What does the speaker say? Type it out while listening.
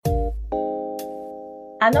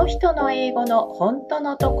あの人の英語の本当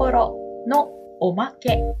のところのおま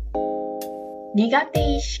け。苦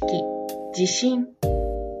手意識、自信。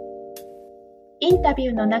インタビ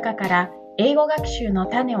ューの中から英語学習の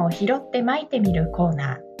種を拾って蒔いてみるコー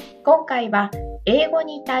ナー。今回は英語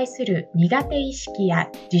に対する苦手意識や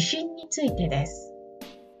自信についてです。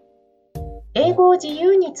英語を自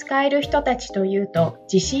由に使える人たちというと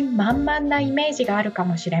自信満々なイメージがあるか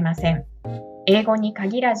もしれません。英語に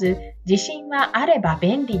限らず自信はあれば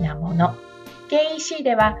便利なもの。KEC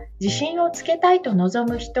では自信をつけたいと望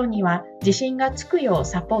む人には自信がつくよう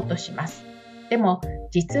サポートします。でも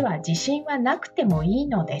実は自信はなくてもいい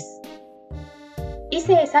のです。伊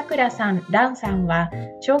勢さくらさん、蘭さんは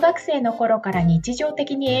小学生の頃から日常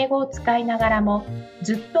的に英語を使いながらも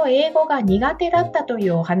ずっと英語が苦手だったとい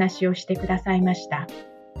うお話をしてくださいました。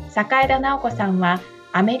坂枝直子さんは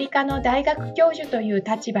アメリカの大学教授という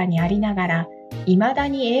立場にありながら、いまだ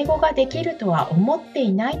に英語ができるとは思って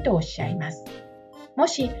いないとおっしゃいます。も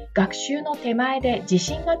し学習の手前で自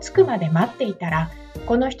信がつくまで待っていたら、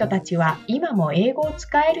この人たちは今も英語を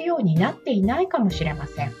使えるようになっていないかもしれま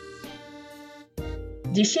せん。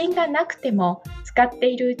自信がなくても使って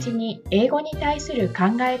いるうちに英語に対する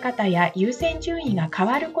考え方や優先順位が変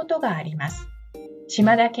わることがあります。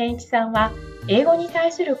島田健一さんは英語に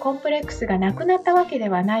対するコンプレックスがなくなったわけで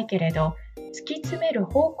はないけれど、突き詰める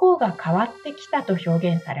方向が変わってきたと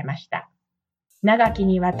表現されました。長き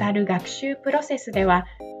にわたる学習プロセスでは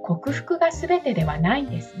克服が全てではないん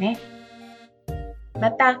ですね。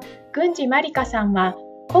また、郡司まりかさんは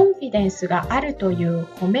コンフィデンスがあるという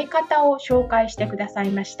褒め方を紹介してくださ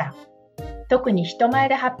いました。特に人前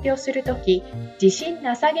で発表するとき、自信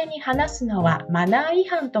なさげに話すのはマナー違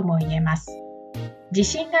反とも言えます。自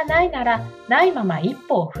信がないならないまま一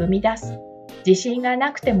歩を踏み出す。自信が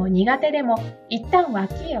なくても苦手でも一旦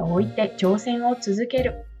脇へ置いて挑戦を続け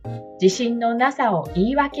る。自信のなさを言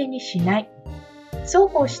い訳にしない。そう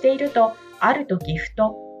こうしていると、ある時ふ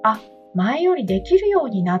と、前よりできるよう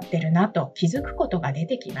になってるなと気づくことが出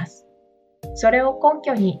てきます。それを根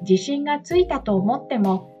拠に自信がついたと思って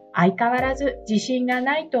も、相変わらず自信が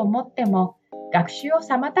ないと思っても、学習を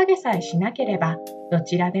妨げさえしなければど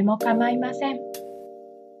ちらでも構いません。